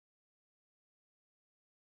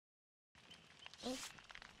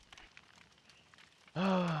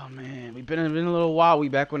Oh man, we've been a little while. We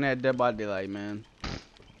back on that Dead by Daylight, man.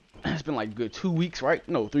 It's been like good 2 weeks, right?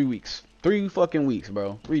 No, 3 weeks. 3 fucking weeks,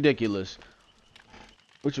 bro. Ridiculous.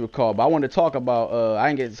 What you would call? But I wanted to talk about. I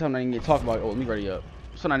didn't get something I didn't get to talk about. Oh, let me ready up.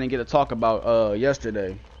 Something I didn't get to talk about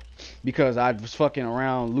yesterday because I was fucking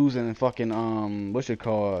around losing fucking what's it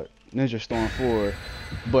called, Ninja Storm 4.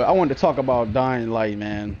 But I wanted to talk about Dying Light,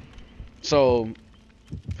 man. So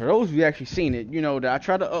for those of you actually seen it, you know that I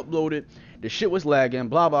tried to upload it. The shit was lagging.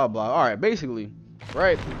 Blah blah blah. All right, basically,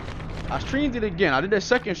 right. I streamed it again. I did that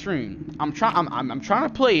second stream. I'm trying to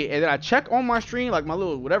play it, and then I check on my stream, like my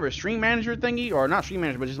little whatever stream manager thingy, or not stream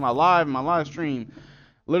manager, but just my live stream.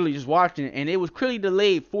 Literally just watching it, and it was clearly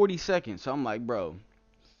delayed 40 seconds. So I'm like, bro,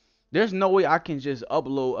 there's no way I can just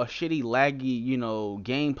upload a shitty laggy, you know,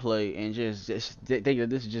 gameplay and just think that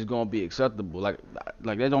this is just gonna be acceptable. Like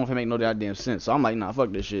that don't make no goddamn sense. So I'm like, nah,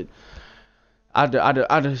 fuck this shit. I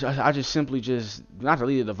just simply just not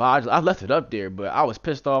deleted the VOD. I left it up there, but I was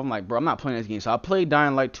pissed off. I'm like, bro, I'm not playing this game. So I played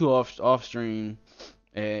Dying Light 2 off stream,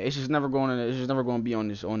 and it's just never going to be on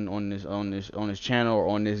this channel or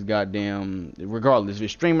on this goddamn, regardless if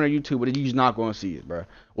it's streaming or YouTube, but you're just not going to see it, bro.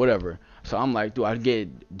 Whatever. So I'm like, do I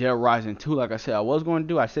get Dead Rising 2 like I said I was going to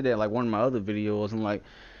do? I said that in like one of my other videos. I'm like,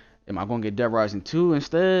 am I going to get Dead Rising 2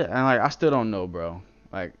 instead? And like, I still don't know, bro.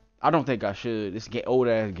 Like, I don't think I should. This old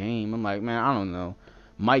ass game. I'm like, man, I don't know.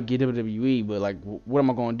 Might get WWE, but like, what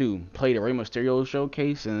am I gonna do? Play the Rey Mysterio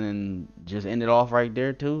showcase and then just end it off right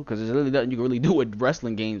there too? Cause there's really nothing you can really do with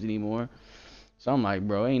wrestling games anymore. So I'm like,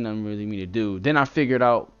 bro, ain't nothing really me to do. Then I figured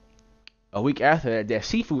out a week after that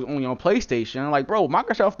Sifu's only on PlayStation. I'm like, bro,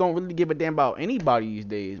 Microsoft don't really give a damn about anybody these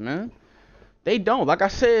days, man. They don't. Like I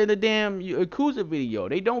said in the damn Yakuza video,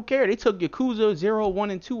 they don't care. They took Yakuza 0,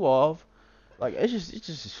 1, and 2 off. Like, it's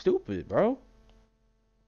just stupid, bro.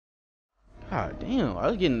 God damn, I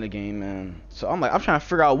was getting in the game, man. So I'm trying to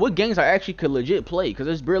figure out what games I actually could legit play, because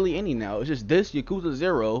there's barely any now. It's just this, Yakuza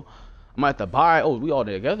 0. I might have to buy, oh, we all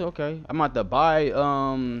together? Okay. I might have to buy,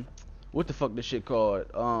 what the fuck this shit called?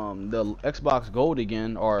 The Xbox Gold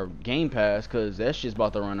again, or Game Pass, because that shit's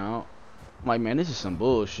about to run out. I'm like, man, this is some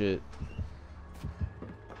bullshit.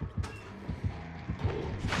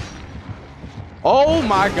 Oh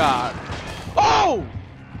my god. Oh!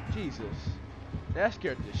 Jesus. That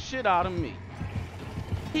scared the shit out of me.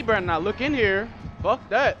 He better not look in here. Fuck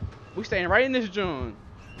that. We staying right in this joint.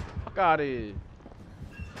 Fuck out of here.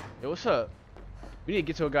 Yo, what's up? We need to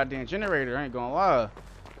get to a goddamn generator, I ain't gonna lie.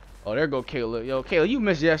 Oh, there go Kayla. Yo, Kayla, you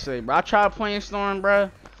missed yesterday, bro. I tried playing Storm,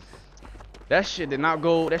 bro. That shit did not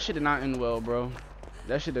end well, bro.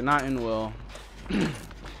 That shit did not end well.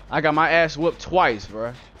 I got my ass whooped twice,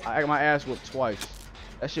 bro. I got my ass whooped twice.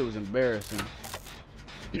 That shit was embarrassing.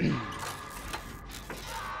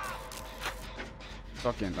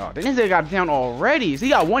 Fucking, oh, the nigga got down already. So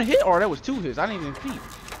he got one hit, or that was 2 hits. I didn't even peep.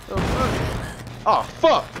 Oh,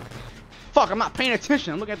 fuck. Fuck, I'm not paying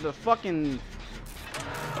attention. I'm looking at the fucking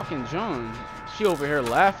John. She over here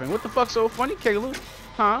laughing. What the fuck's so funny, Kayla?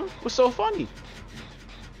 Huh? What's so funny?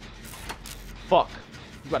 Fuck.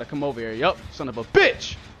 You gotta come over here. Yup, son of a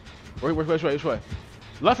bitch. Which way?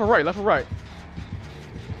 Left or right? Left or right?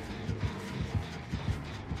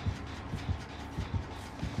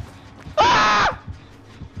 Ah!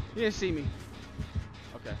 He didn't see me.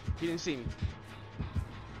 Okay, he didn't see me.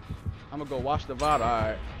 I'm gonna go watch the VOD.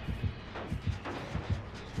 Alright.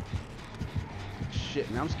 Shit,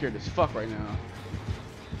 man, I'm scared as fuck right now.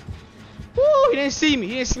 Woo! He didn't see me.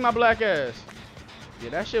 He didn't see my black ass. Yeah,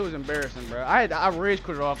 that shit was embarrassing, bro. I rage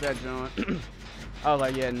quit off that joint. I was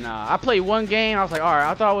like, yeah, nah. I played one game. I was like, all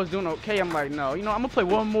right. I thought I was doing okay. I'm like, no. You know, I'm gonna play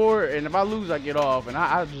one more, and if I lose, I get off. And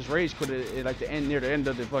I just rage quit it like near the end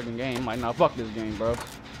of the fucking game. I'm like, nah, fuck this game, bro.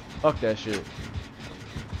 Fuck that shit.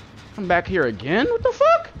 I'm back here again. What the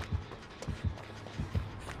fuck?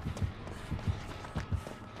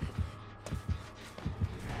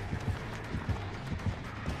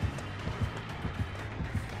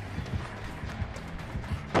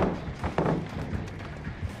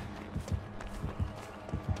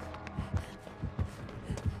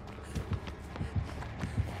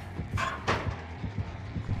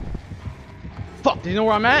 Fuck, do you know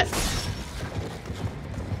where I'm at?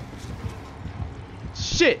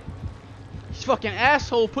 Shit. This fucking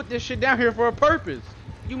asshole put this shit down here for a purpose.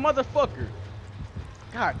 You motherfucker.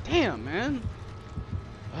 God damn, man.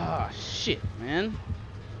 Ah, shit, man.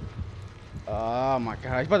 Oh my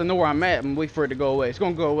god. He's about to know where I'm at. I'm gonna wait for it to go away. It's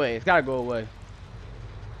gonna go away. It's gotta go away.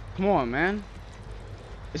 Come on, man.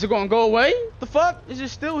 Is it gonna go away? The fuck? Is it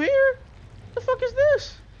still here? The fuck is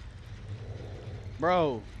this?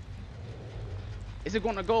 Bro. Is it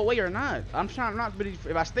gonna go away or not? I'm trying not to be.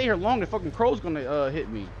 If I stay here long, the fucking crow's gonna hit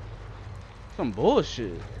me. Some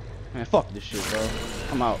bullshit. Man, fuck this shit, bro.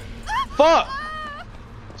 I'm out. Fuck!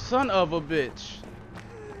 Son of a bitch.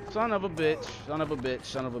 Son of a bitch. Son of a bitch.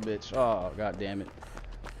 Son of a bitch. Oh, god damn it.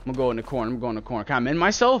 I'm gonna go in the corner. I'm going in the corner. Can I mend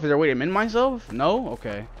myself? Is there a way to mend myself? No?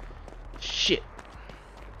 Okay. Shit.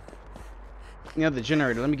 Yeah, the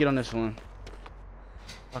generator. Let me get on this one.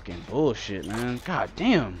 Fucking bullshit, man. God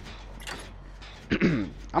damn.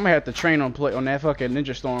 I'm gonna have to train on that fucking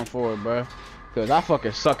Ninja Storm for it, bro. Cause I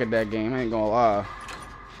fucking suck at that game. I ain't gonna lie.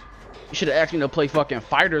 You should have asked me to play fucking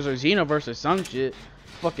Fighters or Xenoverse or some shit.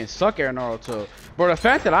 Fucking suck at Naruto. Bro, the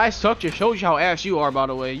fact that I suck just shows you how ass you are, by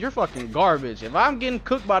the way. You're fucking garbage. If I'm getting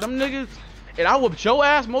cooked by them niggas and I whooped your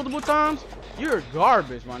ass multiple times, you're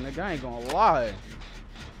garbage, my nigga. I ain't gonna lie.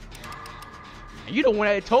 And you the one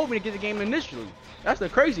that told me to get the game initially. That's the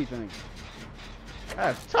crazy thing.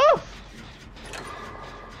 That's tough.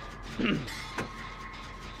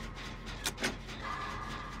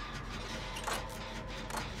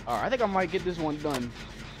 Alright, I think I might get this one done.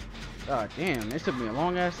 God damn, this took me a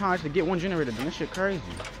long ass time to get one generator done. This shit crazy.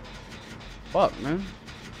 Fuck, man.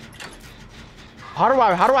 How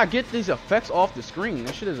do I get these effects off the screen?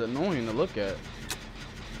 That shit is annoying to look at.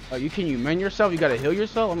 Can you mend yourself? You gotta heal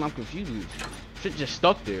yourself? I'm confused. Shit just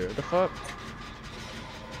stuck there. What the fuck?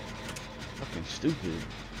 Fucking stupid.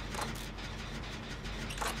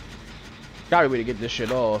 Gotta be a way to get this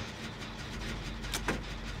shit off.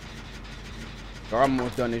 I'm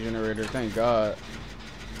almost done the generator, thank God.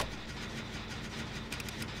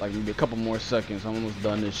 Like maybe a couple more seconds, I'm almost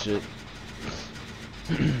done this shit.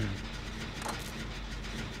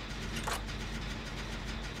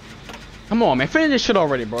 Come on, man, finish this shit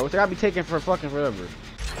already, bro. It's gotta be taking for fucking forever.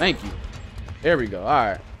 Thank you. There we go. All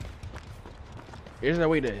right. Is there a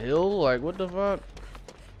way to heal? Like, what the fuck?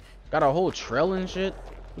 Got a whole trail and shit.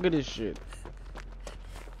 Look at this shit.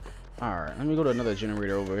 All right, let me go to another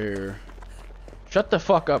generator over here. Shut the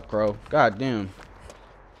fuck up, Crow. God damn.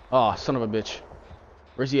 Oh, son of a bitch.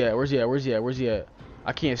 Where's he at? Where's he at? Where's he at? Where's he at?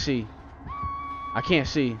 I can't see. I can't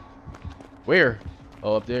see. Where?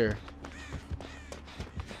 Oh, up there.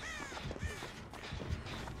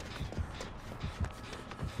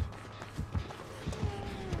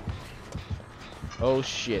 Oh,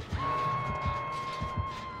 shit.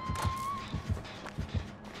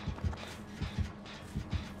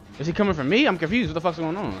 Is he coming from me? I'm confused. What the fuck's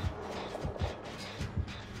going on?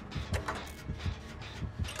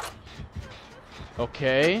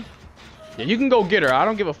 Okay. Yeah, you can go get her. I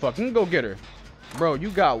don't give a fuck. You can go get her. Bro,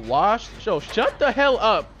 you got washed. So shut the hell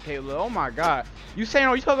up, Kayla. Oh my god. You saying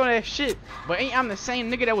you talking that shit, but ain't I'm the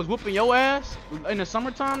same nigga that was whooping your ass in the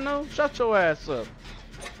summertime though? Shut your ass up.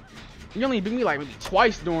 You only beat me like maybe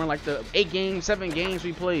twice during like the 8 games, 7 games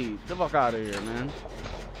we played. Get the fuck out of here, man.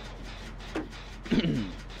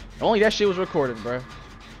 Only that shit was recorded, bro.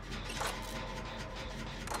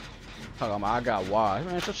 Talking about I got washed.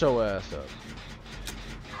 Man, shut your ass up.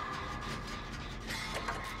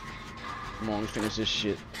 Come on, let's finish this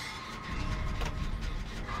shit.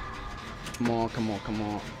 Come on, come on, come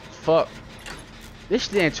on. Fuck. This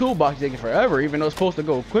damn toolbox is taking forever, even though it's supposed to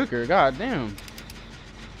go quicker. God damn.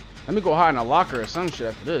 Let me go hide in a locker or some shit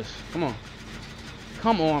after this. Come on.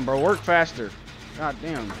 Come on, bro. Work faster. God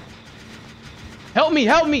damn. Help me,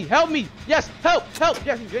 help me, help me. Yes, help, help.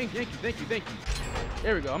 Yes, thank you, thank you, thank you.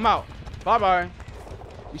 There we go. I'm out. Bye-bye.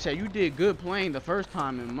 You said you did good playing the first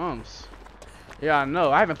time in months. Yeah, I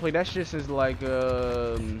know. I haven't played that shit since like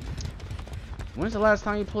when's the last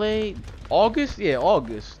time you played? August? Yeah,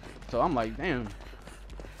 August. So I'm like, damn.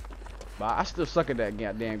 But I still suck at that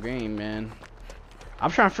goddamn game, man. I'm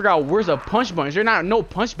trying to figure out where's the punch button. Is there not no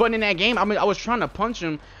punch button in that game? I mean, I was trying to punch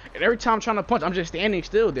him, and every time I'm trying to punch, I'm just standing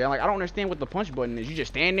still there. Like, I don't understand what the punch button is. You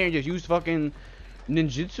just stand there and just use fucking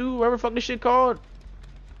ninjutsu, whatever the fuck this shit called.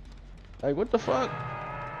 Like, what the fuck?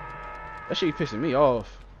 That shit pissing me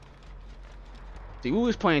off. See, we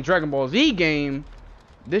was playing Dragon Ball Z game,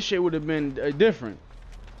 this shit would have been different.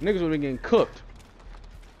 Niggas would have been getting cooked.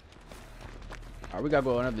 Alright, we gotta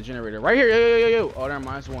go another generator. Right here, yo. Oh, never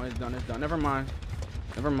mind. This one is done. It's done. Never mind.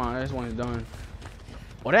 Never mind. This one is done.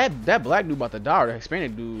 Oh, that black dude about to die. Or the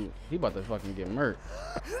Hispanic dude, he about to fucking get murked.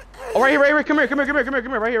 Oh, right here, right here. Come here.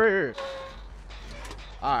 Right here.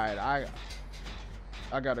 Alright,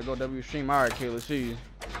 I gotta go W stream. Alright, Kayla, see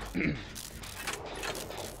you.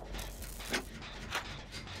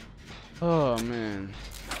 Oh man.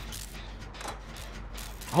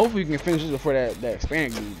 Hopefully you can finish this before that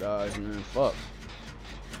Hispanic dude dies, man. Fuck.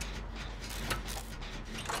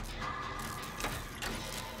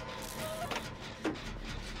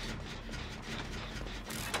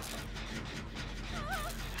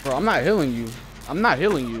 Bro, I'm not healing you. I'm not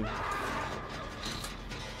healing you.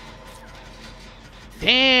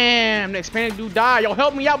 Damn, the expanded dude died. Yo,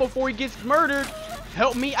 help me out before he gets murdered.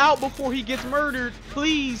 Help me out before he gets murdered.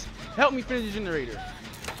 Please, help me finish the generator.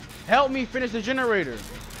 Help me finish the generator.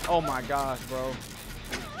 Oh my gosh, bro.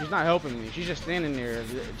 She's not helping me. She's just standing there,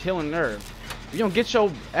 chilling there. You don't get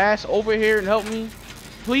your ass over here and help me?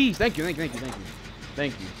 Please, thank you, thank you, thank you, thank you.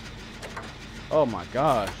 Thank you. Oh my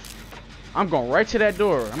gosh. I'm going right to that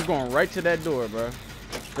door. I'm going right to that door, bro.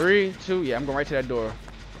 3, 2, yeah, I'm going right to that door.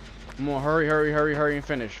 Come on, hurry, hurry, hurry, hurry, and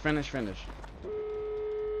finish. Finish, finish.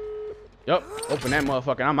 Yup, open that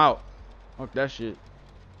motherfucker. I'm out. Fuck that shit.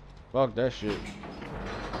 Fuck that shit.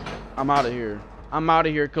 I'm out of here. I'm out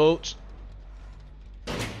of here, coach.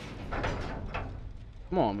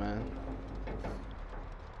 Come on, man.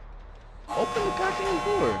 Open the goddamn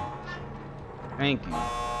door. Thank you.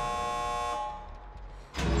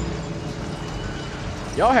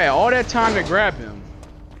 Y'all had all that time to grab him.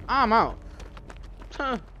 I'm out.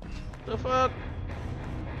 Huh. The fuck?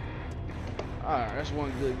 Alright, that's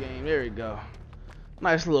one good game. There we go.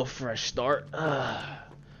 Nice little fresh start.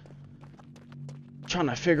 Trying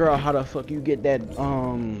to figure out how the fuck you get that,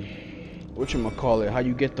 whatchamacallit, how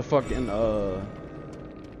you get the fucking, the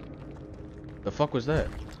fuck was that?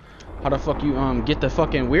 How the fuck you, get the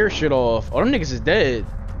fucking weird shit off? Oh, them niggas is dead.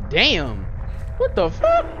 Damn. What the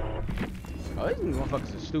fuck? Oh, these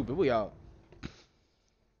motherfuckers are stupid. We out.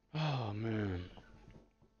 Oh, man.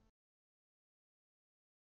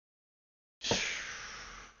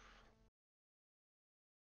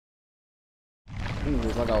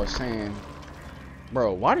 Anyways, like I was saying,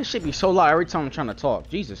 bro, why this shit be so loud every time I'm trying to talk?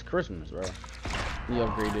 Jesus Christmas, bro. Let me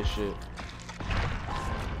upgrade this shit.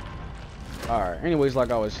 Alright, anyways,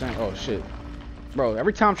 like I was saying, oh shit. Bro,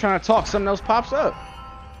 every time I'm trying to talk, something else pops up.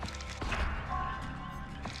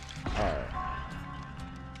 Alright.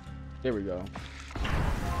 There we go.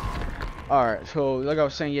 Alright, so like I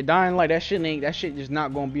was saying, you're dying like that shit just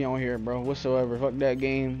not gonna be on here, bro, whatsoever. Fuck that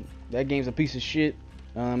game. That game's a piece of shit.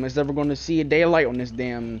 It's never gonna see a day of light on this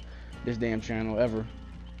damn channel ever.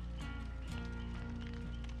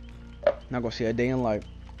 Not gonna see a day in light.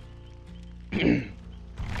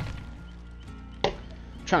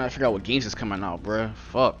 Trying to figure out what games is coming out, bruh.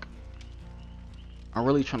 Fuck. I'm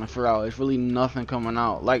really trying to figure out. It's really nothing coming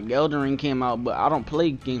out. Like Elden Ring came out, but I don't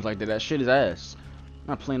play games like that. That shit is ass. I'm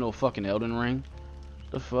not playing no fucking Elden Ring.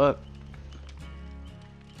 The fuck.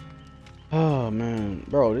 Oh man,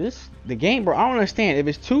 bro, the game, bro. I don't understand. If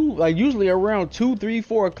it's usually around 2, 3,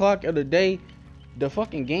 4 o'clock of the day, the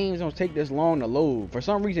fucking games don't take this long to load. For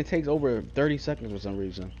some reason, it takes over 30 seconds for some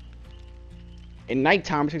reason. In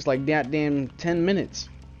nighttime, it takes like damn 10 minutes.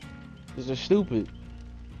 This is stupid.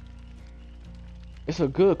 It's a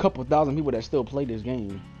good couple thousand people that still play this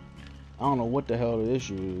game. I don't know what the hell the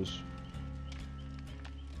issue is.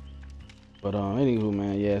 But anywho,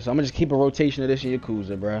 man, yeah. So I'm gonna just keep a rotation of this in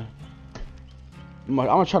Yakuza, bruh. I'm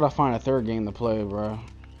gonna try to find a third game to play, bro.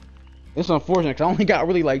 It's unfortunate because I only got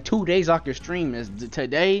really like 2 days I could stream. Is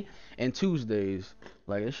today and Tuesdays.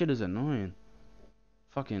 Like this shit is annoying.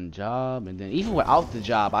 Fucking job, and then even without the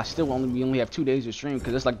job, I still only have 2 days to stream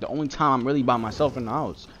because it's like the only time I'm really by myself in the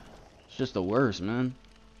house. It's just the worst, man.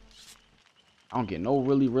 I don't get no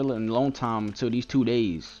really alone time until these 2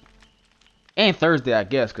 days. And Thursday, I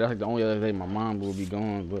guess, because that's like the only other day my mom will be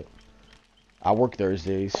gone, but I work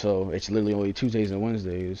Thursdays, so it's literally only Tuesdays and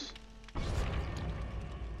Wednesdays.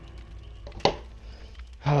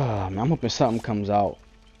 Man, I'm hoping something comes out.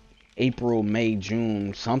 April, May,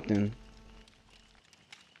 June, something.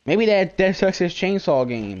 Maybe that Texas Chainsaw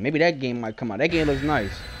game. Maybe that game might come out. That game looks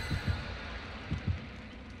nice.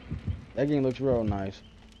 That game looks real nice.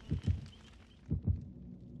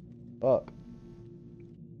 Fuck.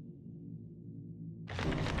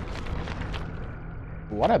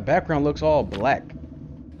 Why that background looks all black?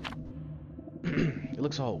 It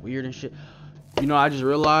looks all weird and shit. You know, I just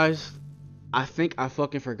realized I think I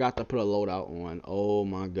fucking forgot to put a loadout on. Oh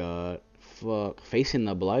my god. Fuck. Facing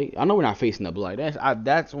the blight? I know we're not facing the blight.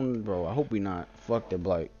 That's one, bro. I hope we not. Fuck the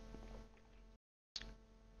blight.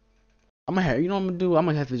 I'm gonna have, you know what I'm gonna do? I'm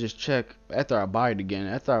gonna have to just check after I buy it again.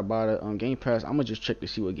 After I buy it on Game Pass, I'm gonna just check to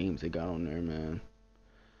see what games they got on there, man.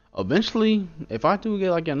 Eventually, if I do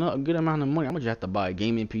get like a good amount of money, I'm gonna just have to buy a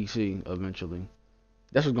gaming PC eventually.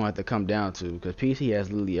 That's what's gonna have to come down to, because PC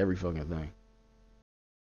has literally every fucking thing.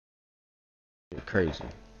 It's crazy.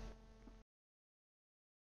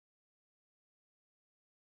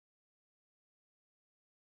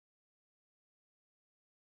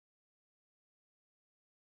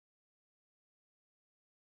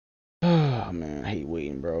 Oh man, I hate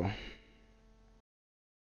waiting, bro.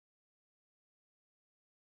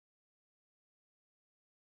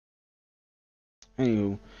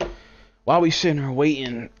 Anywho, while we sitting here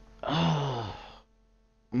waiting,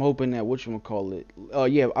 I'm hoping that whatchamacallit.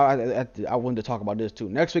 Yeah, I wanted to talk about this too.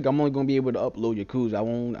 Next week I'm only gonna be able to upload Yakuza. I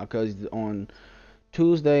won't, because on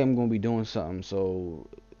Tuesday I'm gonna be doing something. So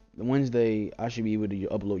Wednesday I should be able to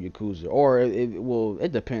upload Yakuza, or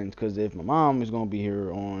it depends. Cause if my mom is gonna be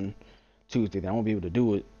here on Tuesday, then I won't be able to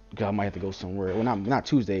do it. Cause I might have to go somewhere. Well, not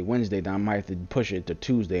Tuesday, Wednesday. Then I might have to push it to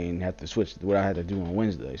Tuesday and have to switch what I had to do on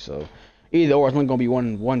Wednesday. So either or, it's only gonna be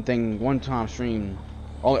one time stream.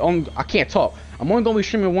 I can't talk. I'm only gonna be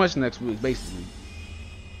streaming once next week, basically.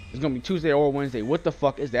 It's gonna be Tuesday or Wednesday. What the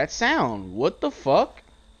fuck is that sound? What the fuck?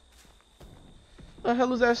 The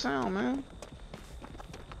hell is that sound, man?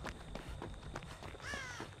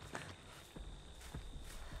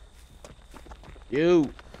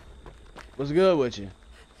 You, what's good with you?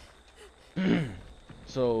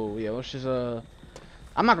 So yeah, let's just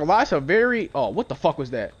I'm not gonna lie, it's a very what the fuck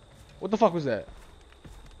was that? What the fuck was that?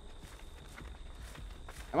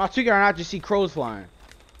 Am I tweaking or not? Just see crows flying.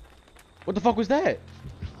 What the fuck was that?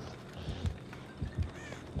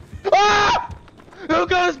 Ah! Oh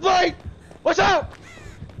god, it's Blake! Watch out!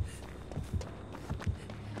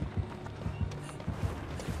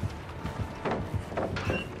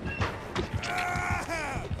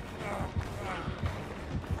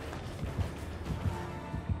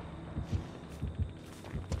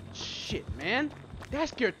 Shit, man. That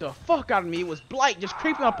scared the fuck out of me. It was Blight just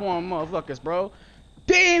creeping up on motherfuckers, bro.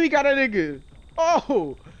 Damn, he got a nigga.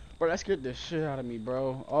 Oh, bro, that scared the shit out of me,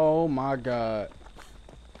 bro. Oh my god.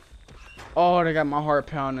 Oh, they got my heart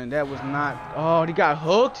pounding. That was not. Oh, he got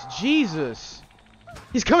hooked. Jesus.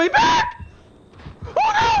 He's coming back. Oh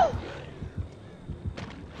no.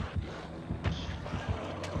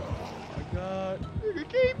 Oh my god. Nigga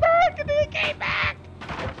came back. Nigga came back.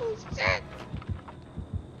 Oh shit.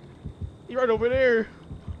 He right over there.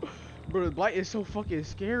 Bro, the Blight is so fucking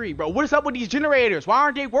scary, bro. What is up with these generators? Why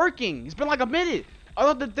aren't they working? It's been like a minute. I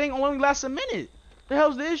thought the thing only lasts a minute. The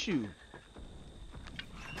hell's the issue?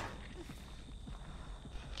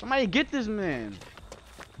 Somebody get this man.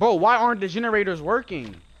 Bro, why aren't the generators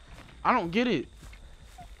working? I don't get it.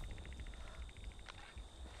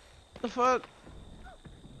 What the fuck?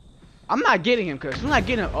 I'm not getting him, cuz. I'm not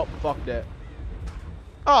getting him. Oh, fuck that.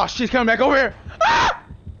 Oh, she's coming back over here. Ah!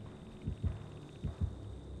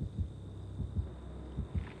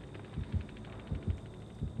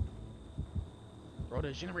 Bro,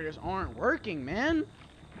 the generators aren't working, man.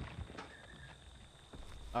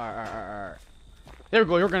 Alright. There we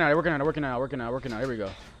go. Working out. Here we go.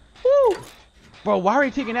 Woo! Bro, why are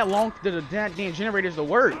you taking that long for the damn generators to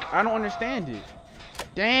work? I don't understand it.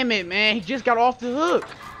 Damn it, man. He just got off the hook.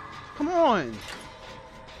 Come on.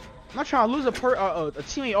 I'm not trying to lose a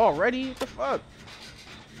teammate already. What the fuck?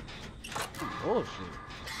 Bullshit.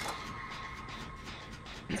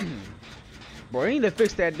 Bro, they need to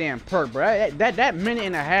fix that damn perk, bro. That minute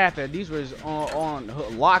and a half that these was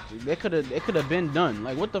on locked, it could have been done.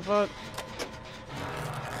 Like, what the fuck?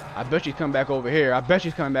 I bet she's coming back over here.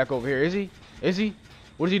 Is he? Is he?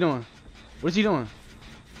 What is he doing? What is he doing?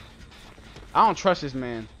 I don't trust this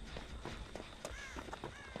man.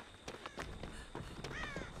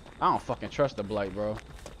 I don't fucking trust the Blight, bro.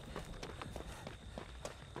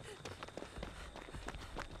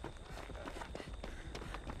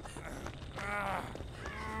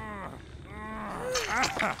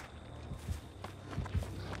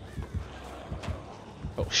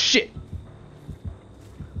 Oh shit.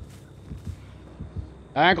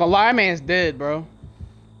 I ain't gonna lie, that man's dead, bro.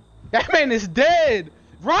 That man is dead.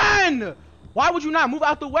 Run! Why would you not move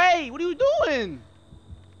out the way? What are you doing?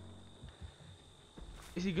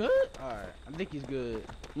 Is he good? Alright, I think he's good.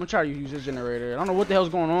 I'm gonna try to use this generator. I don't know what the hell's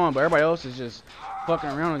going on, but everybody else is just fucking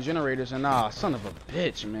around on generators. And nah, son of a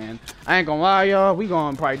bitch, man. I ain't gonna lie, y'all. We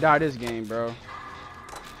gonna probably die this game, bro.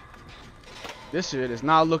 This shit is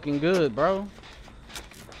not looking good, bro.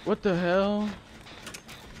 What the hell?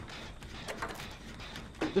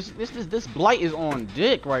 This Blight is on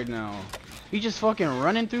dick right now. He just fucking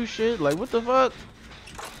running through shit. Like, what the fuck?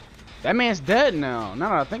 That man's dead now. Now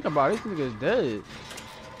that I think about it, this nigga's dead.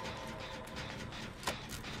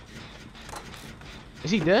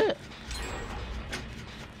 Is he dead?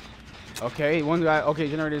 Okay, one guy. Okay,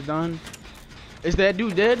 generator's done. Is that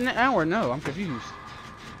dude dead now or no? I'm confused.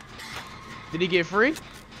 Did he get free?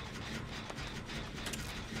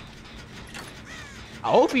 I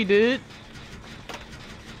hope he did.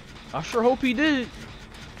 I sure hope he did.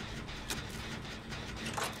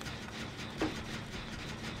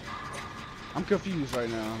 I'm confused right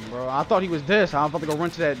now, bro. I thought he was dead, so I'm about to go run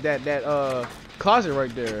to that closet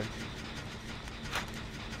right there.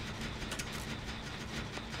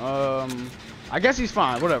 I guess he's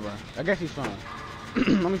fine. Whatever. I guess he's fine.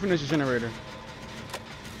 Let me finish the generator.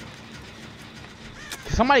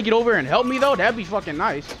 Can somebody get over here and help me though? That'd be fucking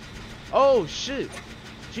nice. Oh shit.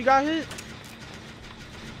 She got hit?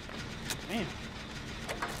 Damn.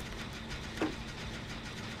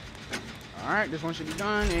 Alright, this one should be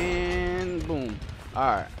done and boom.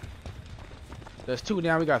 Alright. There's 2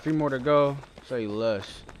 down, we got 3 more to go. Say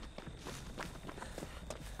less.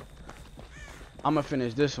 I'm gonna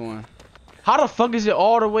finish this one. How the fuck is it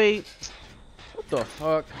all the way? What the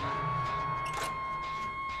fuck?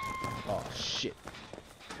 Oh shit.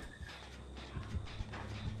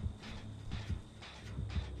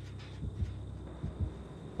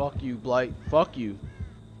 Fuck you, Blight. Fuck you.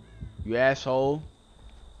 You asshole.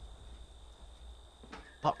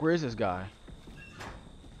 Fuck, where is this guy?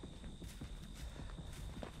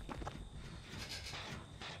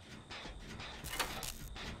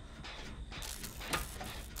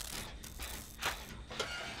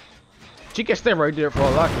 She can stay right there for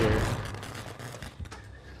all I care.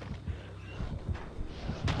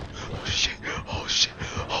 Oh shit, oh shit,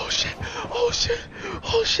 oh shit, oh shit,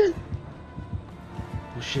 oh shit.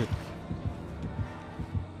 Oh shit.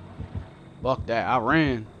 Fuck that, I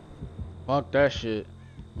ran. Fuck that shit.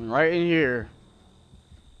 Went right in here.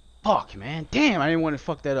 Fuck, man. Damn, I didn't want to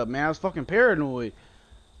fuck that up, man. I was fucking paranoid.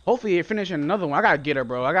 Hopefully they're finishing another one. I gotta get her,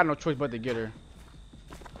 bro. I got no choice but to get her.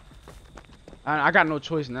 I got no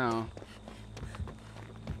choice now.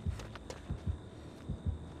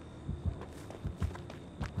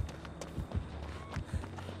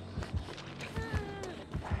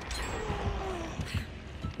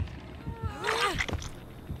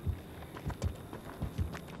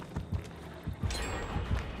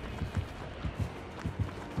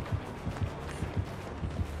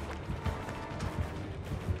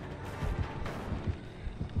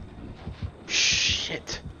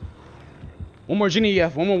 One more Genie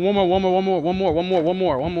F. One more.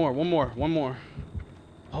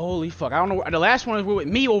 Holy fuck. I don't know. The last one was with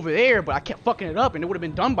me over there, but I kept fucking it up and it would have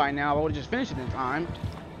been done by now. I would have just finished it in time.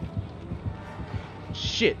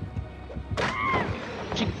 Shit.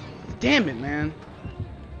 Damn it, man.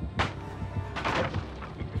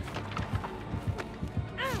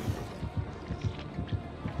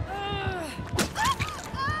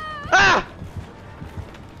 Ah!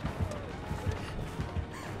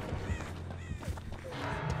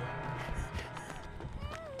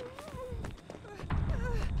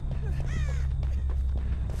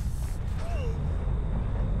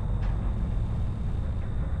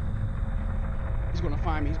 He's gonna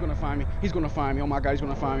find me. He's gonna find me. He's gonna find me. Oh my god, he's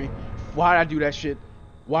gonna find me. Why did I do that shit?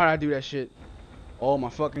 Why did I do that shit? Oh my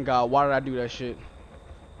fucking god, why did I do that shit?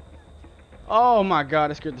 Oh my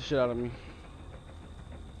god, that scared the shit out of me.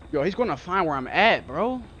 Yo, he's gonna find where I'm at,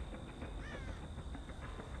 bro.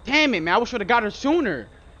 Damn it, man. I wish I would have got her sooner.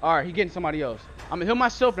 Alright, he getting somebody else. I'm gonna heal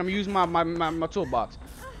myself and I'm gonna use my toolbox.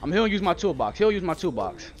 I'm gonna use my toolbox. He'll use my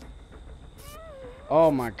toolbox.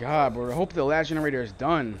 Oh my god, bro. I hope the last generator is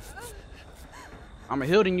done. I'm gonna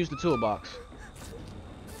heal and use the toolbox.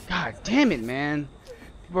 God damn it, man.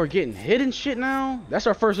 People are getting hit and shit now. That's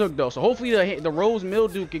our first hook, though. So hopefully the Rose Mill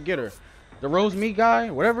dude can get her. The Rose Meat guy,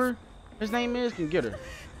 whatever his name is, can get her.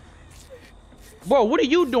 Bro, what are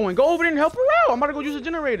you doing? Go over there and help her out. I'm about to go use a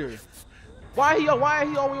generator. Why is he all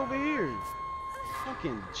the way over here?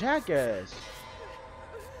 Fucking jackass.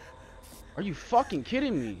 Are you fucking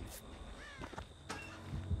kidding me?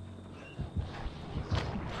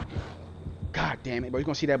 God damn it, bro. You're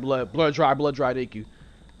gonna see that blood dry, thank you.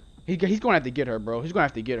 He's gonna have to get her, bro. He's gonna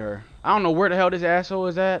have to get her. I don't know where the hell this asshole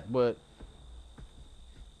is at, but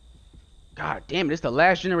god damn it, it's the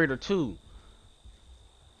last generator too.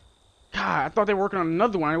 God, I thought they were working on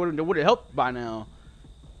another one. It would have helped by now.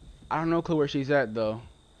 I don't know clue where she's at though.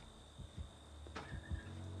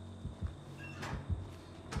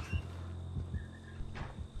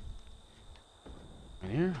 In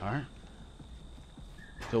here, alright.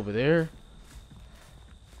 It's over there.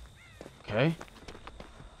 Okay.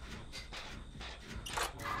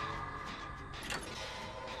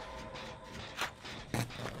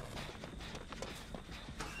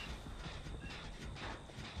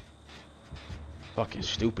 Fucking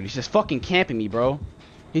stupid. He's just fucking camping me, bro.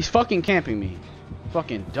 He's fucking camping me.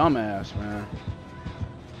 Fucking dumbass, man.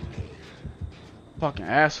 Fucking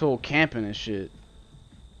asshole camping and shit.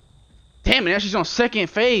 Damn it, she's on second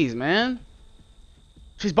phase, man.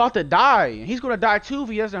 She's about to die. And he's gonna die too if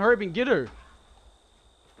he doesn't hurry up and get her.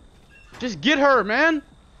 Just get her, man.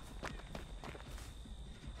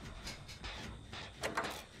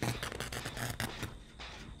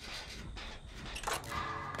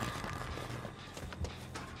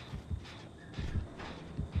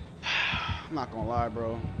 I'm not gonna lie,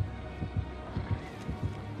 bro.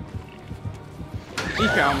 He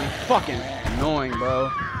found me. Fucking annoying,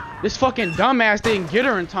 bro. This fucking dumbass didn't get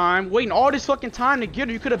her in time. Waiting all this fucking time to get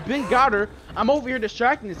her. You could have been got her. I'm over here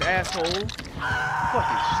distracting this asshole.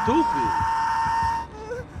 Fucking stupid.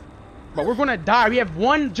 But we're gonna die. We have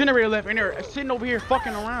one generator left and they're sitting over here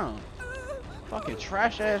fucking around. Fucking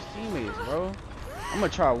trash ass teammates, bro. I'm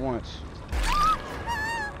gonna try once.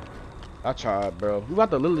 I tried, bro. We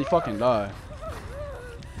about to literally fucking die.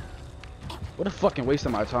 What a fucking waste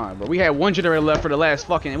of my time, bro. We had one generator left for the last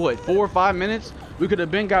fucking, what, 4 or 5 minutes? We could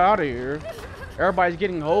have been got out of here. Everybody's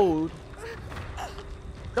getting hold.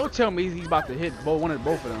 Don't tell me he's about to hit both of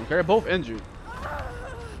them. They're both injured.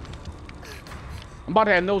 I'm about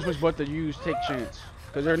to have no switch but to use take chance.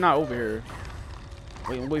 Because they're not over here.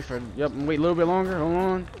 Wait for, yep, wait a little bit longer. Hold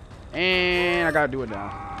on. And I gotta do it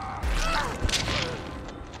now.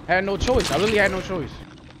 Had no choice. I literally had no choice.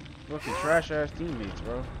 Fucking trash ass teammates,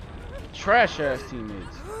 bro. Trash ass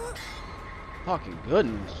teammates. Fucking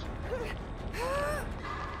goodness.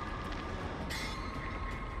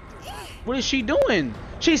 What is she doing?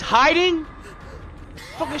 She's hiding? What the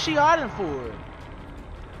fuck is she hiding for?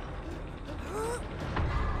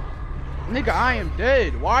 Nigga, I am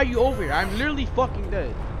dead. Why are you over here? I'm literally fucking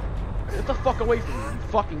dead. Get the fuck away from me, you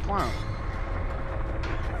fucking clown.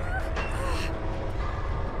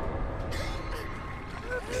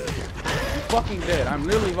 Fucking dead. I'm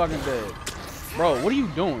literally fucking dead. Bro, what are you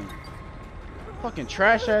doing? Fucking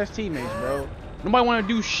trash ass teammates, bro. Nobody want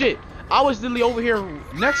to do shit. I was literally over here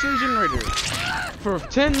next to the generator for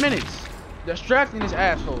 10 minutes distracting this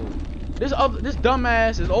asshole. This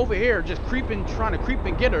dumbass is over here just creeping, trying to creep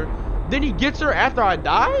and get her. Then he gets her after I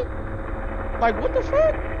die? Like, what the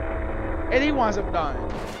fuck? And he winds up dying.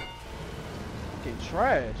 Fucking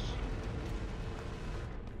trash.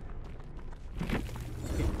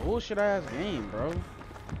 Bullshit ass game, bro.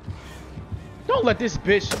 Don't let this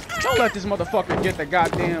motherfucker get the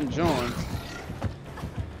goddamn John.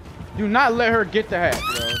 Do not let her get the hatch,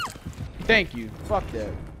 bro. Thank you. Fuck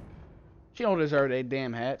that. She don't deserve that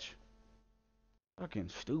damn hatch. Fucking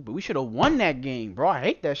stupid. We should have won that game, bro. I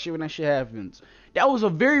hate that shit when that shit happens. That was a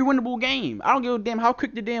very winnable game. I don't give a damn how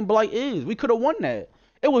quick the damn blight is. We could have won that.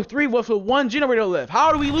 It was 3 of us with 1 generator left.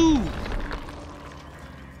 How do we lose?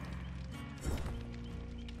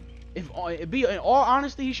 In all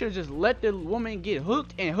honesty, he should have just let the woman get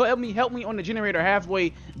hooked and help me on the generator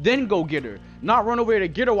halfway, then go get her. Not run over here to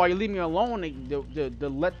get her while you leave me alone to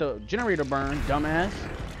let the generator burn, dumbass.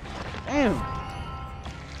 Damn.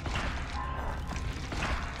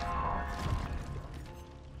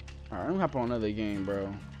 Alright, let me hop on another game,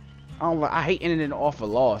 bro. I hate ending it off a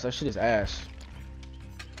loss. That shit is ass.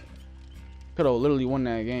 Could've literally won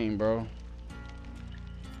that game, bro.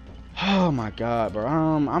 Oh my god, bro.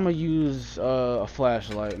 I'm gonna use a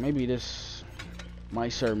flashlight. Maybe this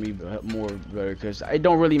might serve me more better, because it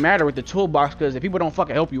don't really matter with the toolbox, because if people don't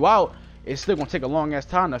fucking help you out, it's still gonna take a long ass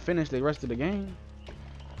time to finish the rest of the game.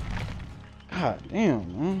 God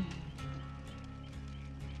damn, man.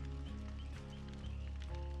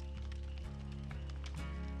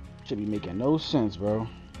 Should be making no sense, bro.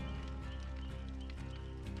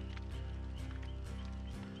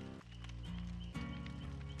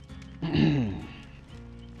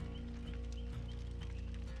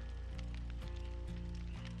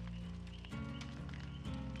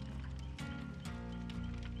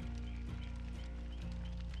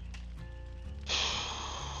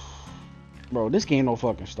 Bro, this game don't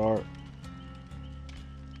fucking start.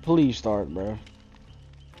 Please start, bro.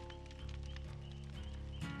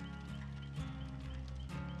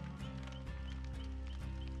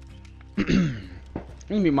 Let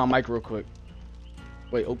me mute my mic real quick.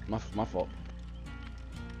 Wait, oh, my fault.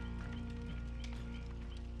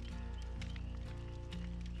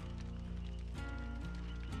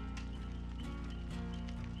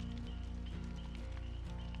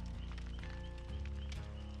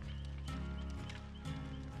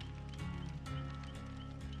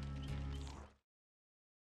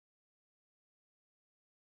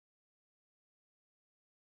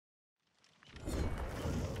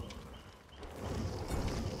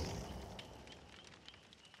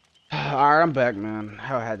 Alright, I'm back, man.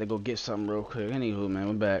 I had to go get something real quick. Anywho, man,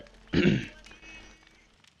 we're back.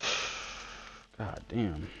 God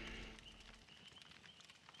damn.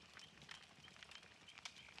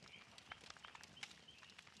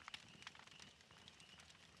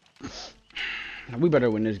 We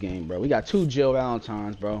better win this game, bro. We got 2 Jill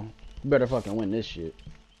Valentines, bro. We better fucking win this shit.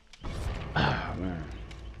 Ah, man.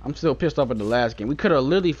 I'm still pissed off at the last game. We could have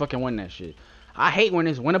literally fucking won that shit. I hate when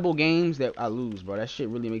it's winnable games that I lose, bro. That shit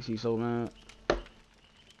really makes me so mad.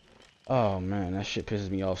 Oh man, that shit pisses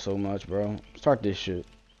me off so much, bro. Start this shit.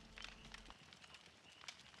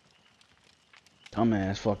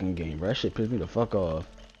 Dumbass fucking game, bro. That shit pisses me the fuck off.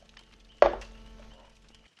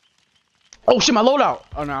 Oh shit, my loadout.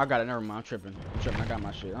 Oh no, I got it. Never mind. I'm tripping. I got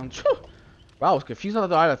my shit. Bro, I was confused. I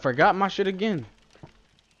thought I forgot my shit again.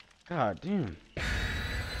 God damn.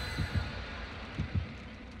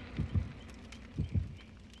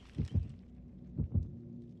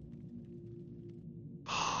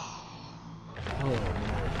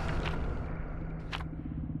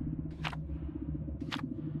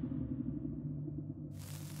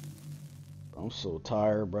 I'm so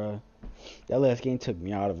tired, bro. That last game took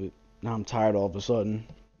me out of it. Now I'm tired all of a sudden.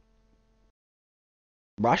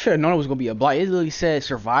 Bro, I should have known it was gonna be a blight. It literally said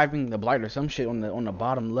surviving the blight or some shit on the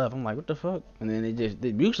bottom left. I'm like, what the fuck? And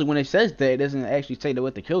then usually when it says that, it doesn't actually say that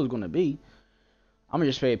what the kill is gonna be. I'm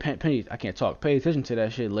gonna just I can't talk. Pay attention to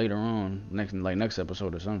that shit later on, next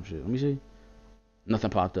episode or some shit. Let me see.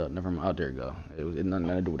 Nothing popped up. Never mind. Oh, there you go. It had nothing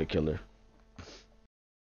to do with the killer.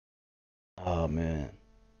 Oh man.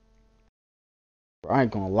 Bro, I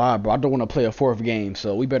ain't gonna lie, bro. I don't want to play a fourth game,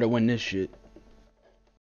 so we better win this shit.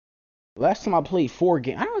 Last time I played 4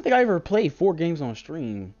 games, I don't think I ever played 4 games on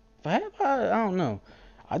stream. If I have, I don't know.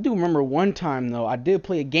 I do remember one time though, I did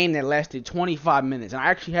play a game that lasted 25 minutes, and I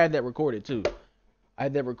actually had that recorded too. I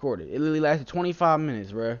had that recorded. It literally lasted 25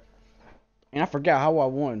 minutes, bro. And I forgot how I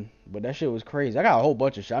won, but that shit was crazy. I got a whole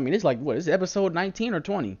bunch of shit. I mean, it's like, what, this is episode 19 or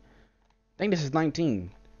 20? I think this is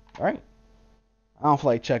 19, right? I don't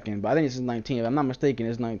feel like checking, but I think this is 19. If I'm not mistaken,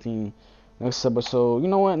 it's 19. Next episode, you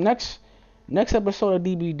know what? Next episode of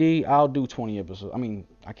DBD, I'll do 20 episodes. I mean,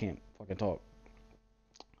 I can't fucking talk.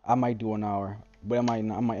 I might do an hour, but I might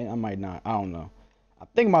not. I don't know. I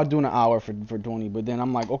think about doing an hour for 20, but then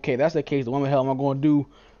I'm like, okay, that's the case. What the hell am I gonna do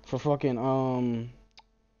for fucking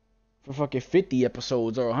 50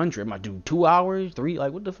 episodes or 100? Am I do 2 hours, 3?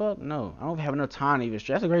 Like, what the fuck? No, I don't have enough time to even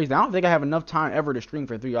stream. That's crazy. I don't think I have enough time ever to stream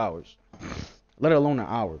for 3 hours, let alone an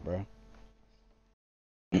hour, bro.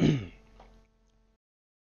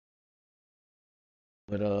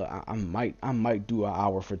 But I might do an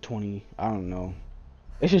hour for 20. I don't know.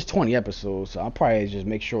 It's just 20 episodes, so I'll probably just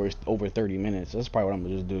make sure it's over 30 minutes. That's probably what I'm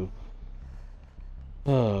gonna just do.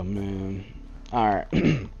 Oh man. Alright.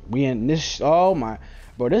 We in this. Oh my.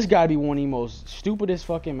 Bro, this gotta be one of the most stupidest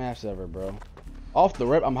fucking maps ever, bro. Off the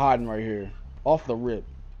rip, I'm hiding right here. Off the rip.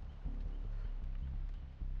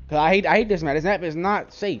 Cause I hate this map. This map is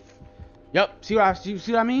not safe. Yup. See what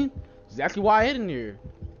I mean? Exactly why I hid in here.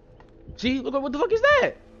 See, look at what the fuck is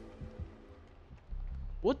that?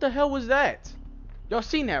 What the hell was that? Y'all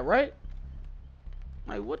seen that, right?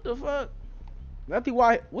 Like, what the fuck? Exactly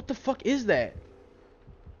why? What the fuck is that?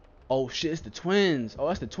 Oh shit, it's the twins. Oh,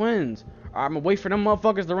 that's the twins. Alright, I'm gonna wait for them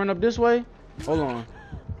motherfuckers to run up this way. Hold on.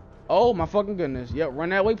 Oh my fucking goodness. Yep, run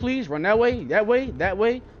that way, please. Run that way. That way. That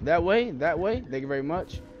way. That way. That way. Thank you very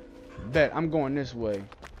much. Bet I'm going this way.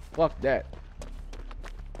 Fuck that.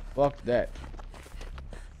 Fuck that.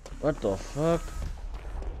 What the fuck?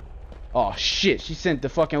 Oh shit, she sent the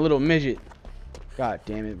fucking little midget. God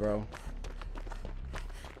damn it, bro.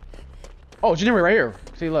 Oh, generator right here.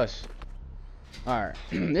 See less. Alright.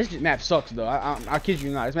 This map sucks though. I kid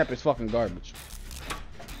you not. This map is fucking garbage.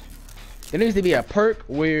 There needs to be a perk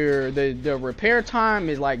where the repair time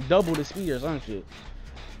is like double the speed or some shit.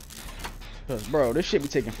 Cause bro, this shit be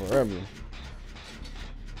taking forever.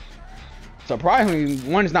 Surprisingly,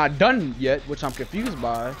 one's not done yet, which I'm confused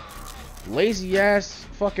by. Lazy ass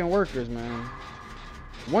fucking workers, man.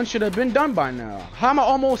 One should have been done by now. How am I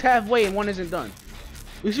almost halfway and one isn't done?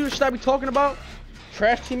 You see what should I be talking about?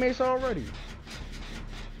 Trash teammates already.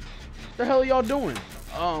 What the hell are y'all doing?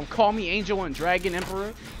 Call me Angel and Dragon Emperor.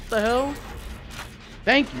 What the hell?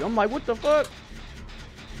 Thank you. I'm like, what the fuck?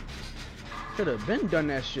 Should have been done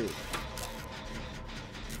that shit.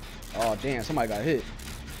 Oh damn, somebody got hit.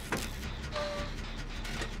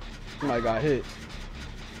 Somebody got hit.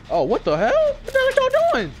 Oh, what the hell? What the hell are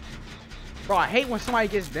y'all doing? Bro, I hate when somebody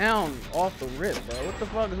gets down off the rip, bro. What the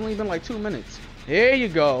fuck? It's only been like 2 minutes. Here you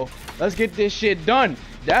go. Let's get this shit done.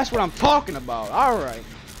 That's what I'm talking about. Alright.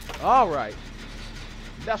 Alright.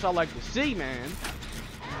 That's what I like to see, man.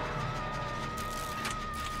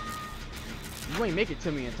 You ain't make it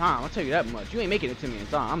to me in time. I'll tell you that much. You ain't making it to me in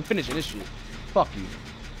time. I'm finishing this shit. Fuck you.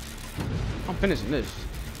 I'm finishing this.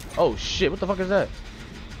 Oh shit, what the fuck is that?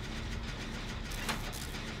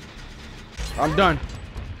 I'm done.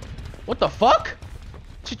 What the fuck?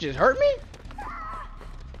 Shit just hurt me?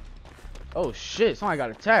 Oh shit, somebody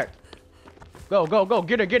got attacked. Go, go, go.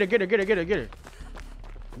 Get her, get her, get her, get her, get her, get her.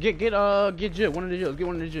 Get Jill. One of the Jills. Get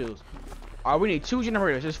one of the Jills. Alright, we need 2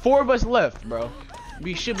 generators. There's 4 of us left, bro.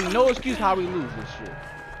 Should be no excuse how we lose this shit.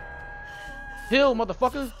 Heal,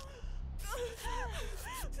 motherfucker.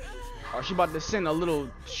 Oh, she about to send a little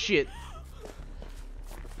shit.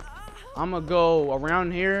 I'ma go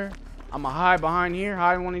around here. I'ma hide behind here,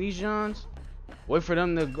 hide in one of these Johns. Wait for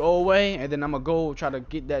them to go away, and then I'ma go try to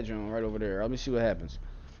get that John right over there. Let me see what happens.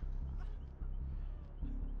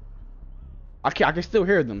 I can still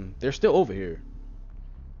hear them. They're still over here.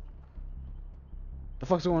 The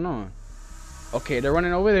fuck's going on? Okay, they're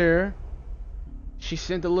running over there. She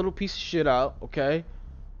sent a little piece of shit out, okay?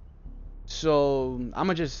 So,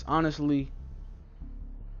 I'ma just honestly...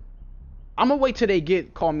 I'ma wait till they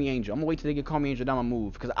get Call Me Angel. I'ma wait till they get Call Me Angel, then I'ma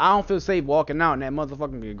move. Because I don't feel safe walking out and that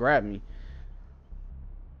motherfucker can grab me.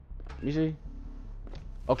 You see?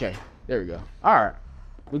 Okay, there we go. Alright,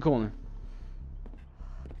 we coolin'.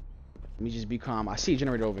 Let me just be calm. I see a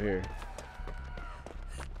generator over here.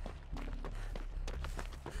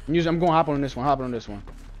 I'm gonna hop on this one.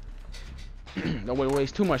 Don't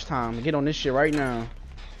waste too much time. Get on this shit right now.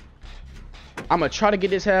 I'm gonna try to get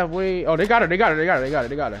this halfway. Oh, they got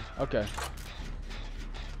her. Okay.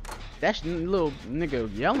 That little nigga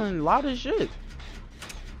yelling loud as shit.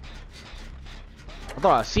 I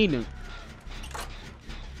thought I seen him.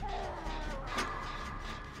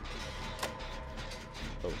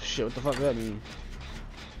 Oh shit, what the fuck does that mean?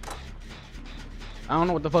 I don't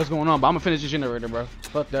know what the fuck's going on, but I'm gonna finish this generator, bro.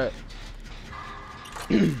 Fuck that.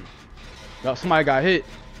 Yo, somebody got hit.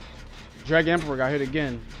 Dragon Emperor got hit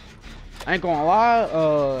again. I ain't gonna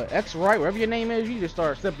lie, X right, whatever your name is, you just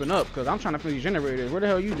start stepping up, cause I'm trying to finish generators. What the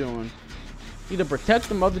hell you doing? You to protect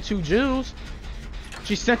them other two Jews.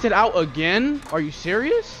 She sent it out again? Are you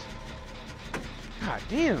serious? God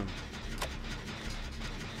damn.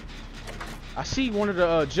 I see one of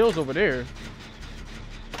the Jills over there.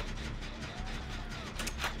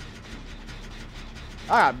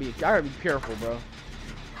 I gotta be careful, bro.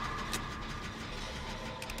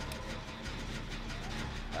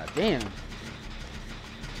 God damn.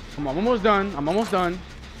 Come on, I'm almost done.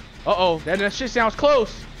 Uh-oh, that shit sounds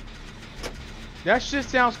close.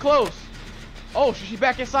 Oh, she's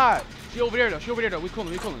back inside. She over there though. We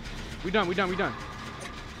coolin'. We done.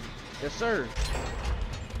 Yes, sir.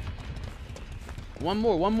 One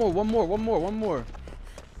more.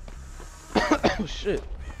 Oh shit.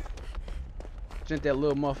 Sent that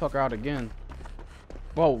little motherfucker out again.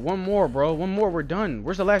 Whoa, one more, bro. We're done.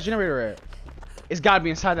 Where's the last generator at? It's gotta be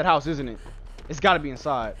inside that house, isn't it? It's gotta be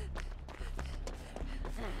inside.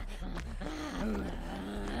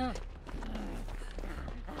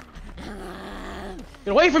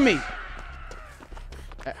 Get away from me!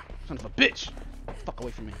 Son of a bitch! Fuck away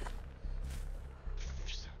from me.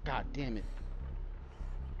 God damn it.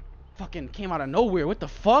 Fucking came out of nowhere. What the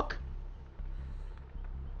fuck?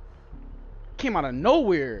 Came out of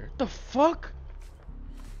nowhere. What the fuck?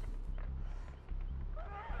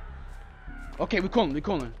 Okay, we coolin'.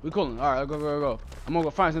 Alright, go. I'm gonna go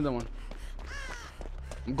find another one.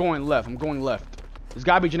 I'm going left. There's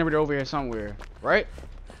gotta be a generator over here somewhere, right?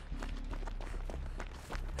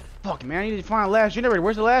 Fuck, man, I need to find the last generator.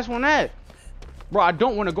 Where's the last one at? Bro, I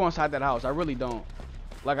don't want to go inside that house. I really don't.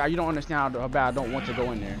 Like, you don't understand how bad I don't want to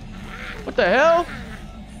go in there. What the hell?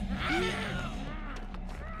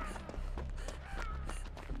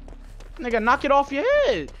 Nigga, knock it off your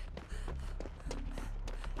head.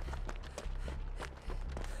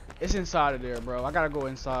 It's inside of there, bro. I gotta go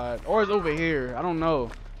inside. Or it's over here. I don't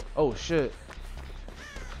know. Oh, shit.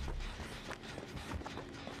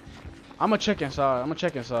 I'm gonna check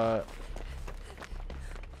inside.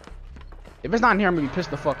 If it's not in here, I'm gonna be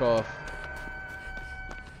pissed the fuck off.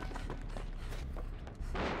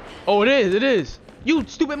 Oh, it is. You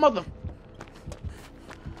stupid mother.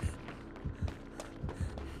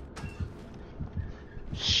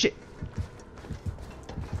 Shit.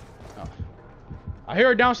 Oh. I hear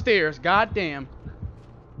her downstairs. God damn.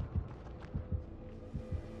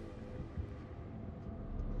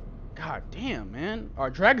 God damn, man. Our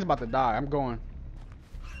dragon's about to die. I'm going.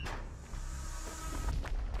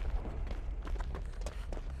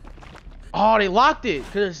 Oh, they locked it.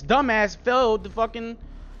 Cause this dumbass failed the fucking...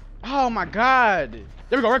 Oh my god.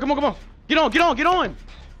 There we go. Right, come on. Get on.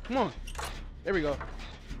 Come on. There we go.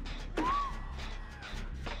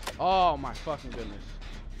 Oh my fucking goodness.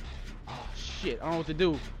 Oh shit. I don't know what to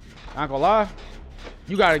do. I ain't gonna lie.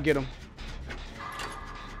 You gotta get him.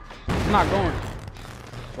 I'm not going.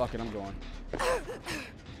 Fuck it, I'm going.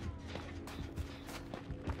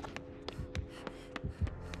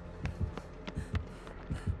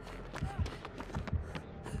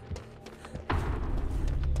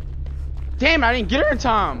 Damn, I didn't get her in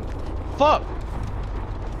time. Fuck.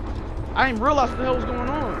 I didn't realize what the hell was going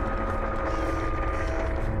on.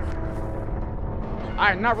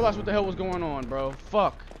 I did not realize what the hell was going on, bro.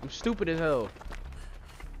 Fuck. I'm stupid as hell.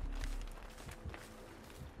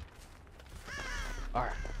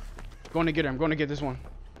 Alright. Going to get her. I'm going to get this one.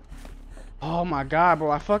 Oh my god, bro.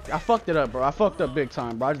 I fucked it up, bro. I fucked up big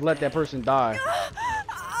time, bro. I just let that person die.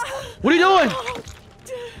 What are you doing?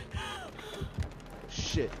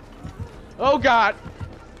 Shit. Oh god.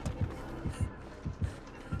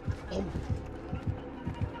 Oh.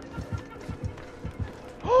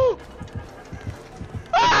 Oh.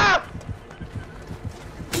 Ah!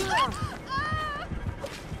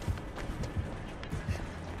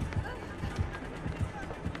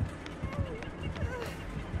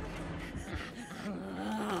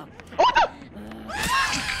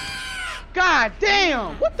 God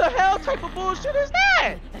damn! What the hell type of bullshit is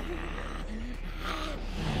that?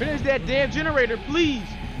 Finish that damn generator, please.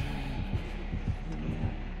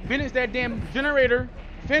 Finish that damn generator.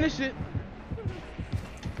 Finish it.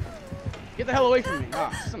 Get the hell away from me.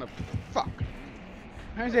 Ah, son of fuck.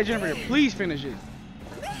 Finish that generator. Please finish it.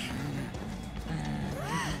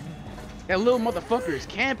 That little motherfucker is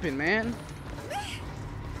camping, man.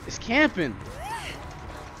 It's camping.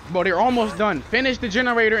 Bro, they're almost done. Finish the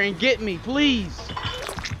generator and get me, please.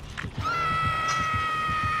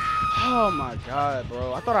 Oh my god,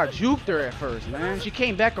 bro. I thought I juked her at first, man. She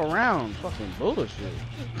came back around. Fucking bullshit.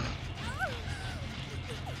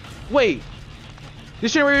 Wait.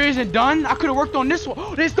 This generator isn't done? I could have worked on this one.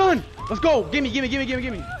 Oh, it's done. Let's go. Gimme.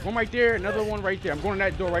 One right there, another one right there. I'm going in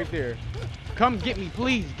that door right there. Come get me,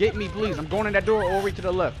 please. Get me, please. I'm going in that door all the way to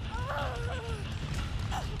the left.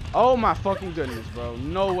 Oh my fucking goodness, bro.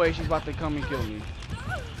 No way she's about to come and kill me.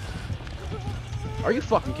 Are you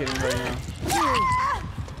fucking kidding me right now?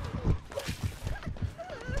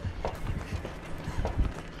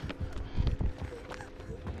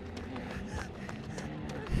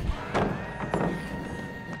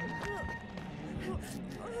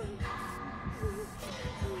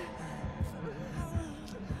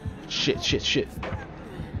 Shit.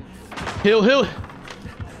 Heal.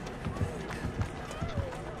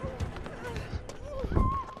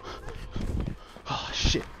 Oh,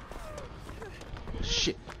 shit.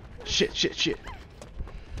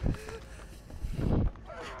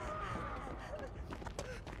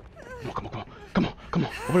 Come on.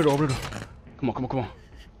 Open the door.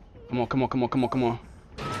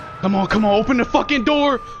 Come on. Open the fucking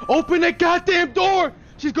door. Open the goddamn door.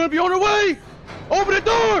 She's gonna be on her way. Open the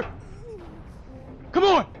door. Come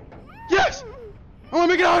on. Yes. I'm gonna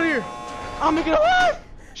make it out of here. I'm making it alive.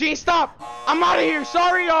 She ain't stopped. I'm out of here.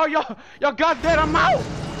 Sorry, y'all. Y'all got that. I'm out.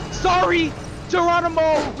 Sorry,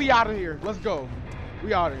 Geronimo. We out of here. Let's go.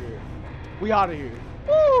 We out of here.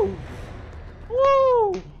 Woo.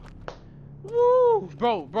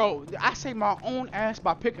 Bro. I saved my own ass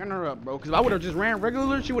by picking her up, bro. Because if I would have just ran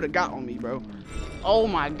regular, she would have got on me, bro. Oh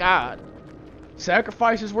my god.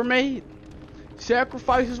 Sacrifices were made.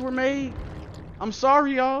 I'm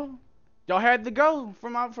sorry, y'all. Y'all had to go for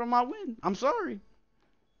my win. I'm sorry.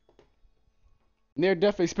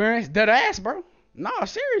 Near-death experience, dead ass, bro. Nah,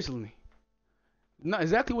 seriously. Not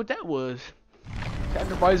exactly what that was.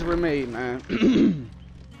 Sacrifices were made, man.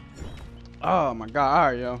 Oh my god,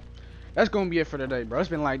 alright, yo. That's gonna be it for today, bro. It's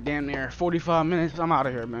been like damn near 45 minutes. I'm out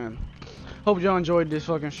of here, man. Hope y'all enjoyed this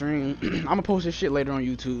fucking stream. I'm gonna post this shit later on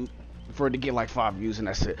YouTube for it to get like 5 views, and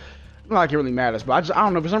that's it. Not like it really matters, but I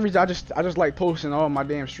don't know, for some reason I just like posting all my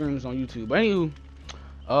damn streams on YouTube. But anywho,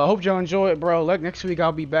 hope y'all enjoy it, bro. Like next week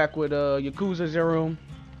I'll be back with Yakuza 0.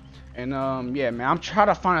 And yeah, man, I'm trying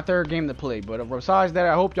to find a third game to play. But besides that,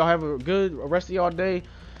 I hope y'all have a good rest of y'all day.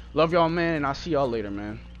 Love y'all, man, and I'll see y'all later,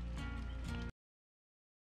 man.